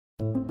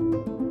The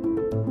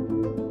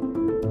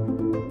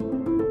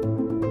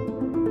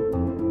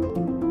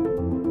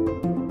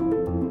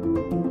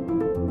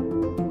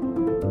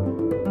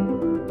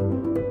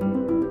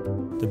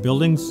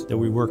buildings that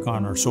we work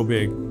on are so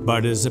big,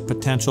 but is a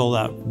potential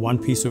that one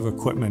piece of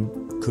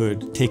equipment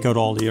could take out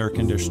all the air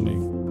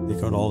conditioning,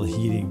 take out all the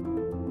heating.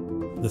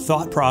 The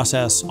thought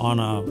process on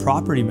a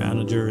property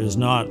manager is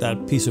not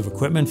that piece of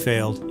equipment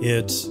failed,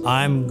 it's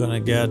I'm gonna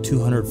get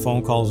 200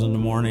 phone calls in the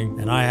morning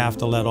and I have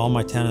to let all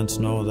my tenants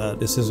know that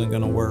this isn't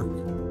gonna work.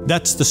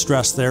 That's the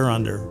stress they're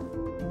under.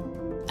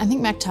 I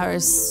think MacTower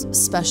is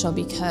special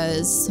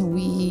because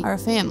we are a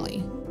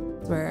family.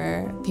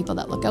 We're people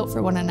that look out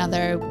for one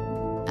another,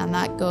 and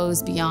that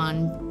goes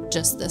beyond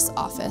just this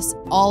office.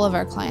 All of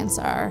our clients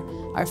are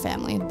our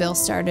family. Bill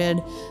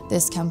started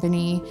this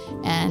company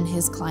and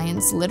his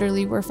clients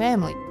literally were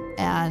family.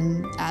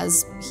 And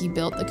as he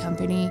built the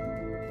company,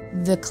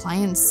 the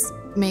clients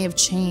may have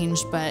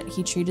changed, but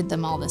he treated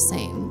them all the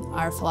same.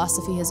 Our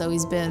philosophy has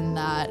always been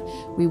that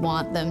we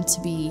want them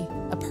to be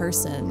a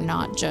person,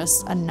 not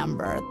just a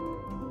number.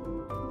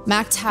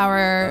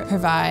 MacTower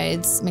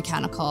provides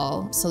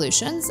mechanical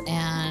solutions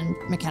and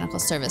mechanical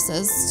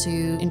services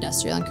to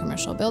industrial and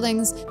commercial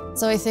buildings.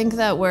 So I think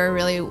that we're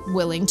really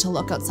willing to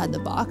look outside the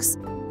box.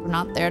 We're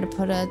not there to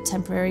put a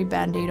temporary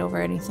Band-Aid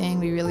over anything.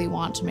 We really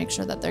want to make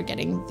sure that they're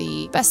getting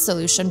the best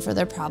solution for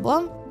their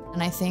problem.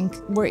 And I think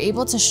we're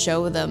able to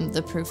show them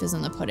the proof is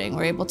in the pudding.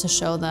 We're able to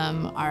show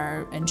them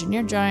our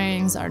engineer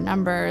drawings, our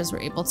numbers.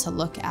 We're able to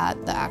look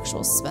at the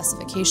actual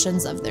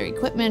specifications of their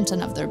equipment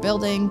and of their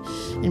building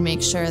and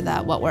make sure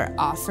that what we're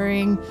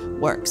offering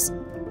works.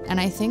 And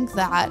I think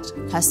that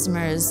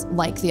customers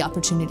like the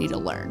opportunity to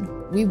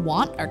learn. We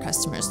want our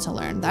customers to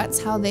learn.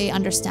 That's how they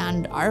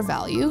understand our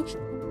value.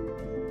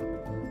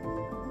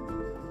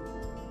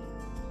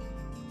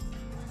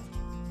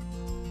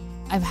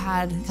 I've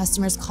had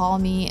customers call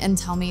me and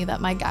tell me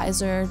that my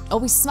guys are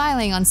always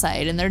smiling on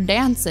site and they're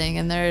dancing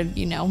and they're,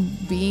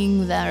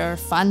 being their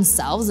fun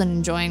selves and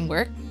enjoying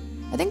work.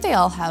 I think they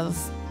all have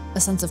a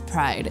sense of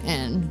pride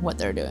in what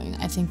they're doing.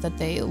 I think that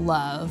they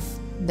love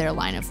their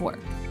line of work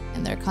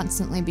and they're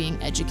constantly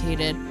being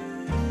educated.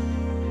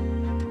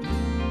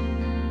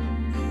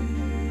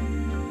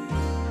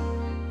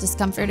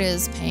 Discomfort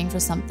is paying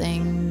for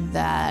something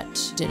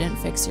that didn't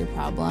fix your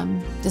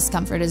problem.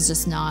 Discomfort is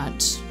just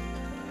not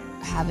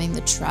having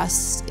the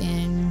trust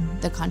in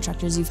the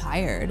contractors you've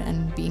hired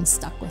and being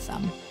stuck with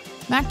them.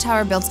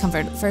 MacTower builds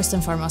comfort first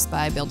and foremost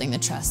by building the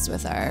trust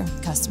with our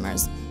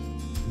customers.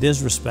 It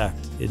is respect,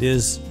 it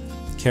is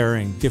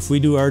caring. If we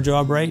do our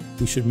job right,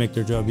 we should make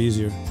their job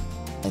easier.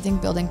 I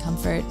think building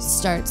comfort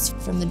starts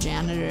from the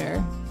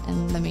janitor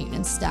and the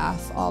maintenance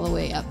staff all the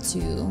way up to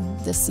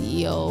the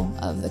CEO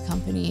of the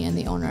company and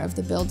the owner of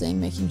the building,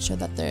 making sure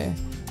that they're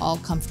all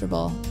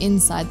comfortable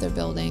inside their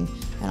building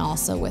and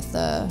also with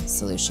the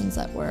solutions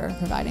that we're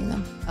providing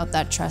them. Without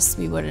that trust,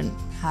 we wouldn't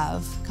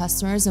have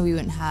customers and we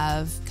wouldn't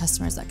have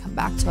customers that come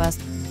back to us.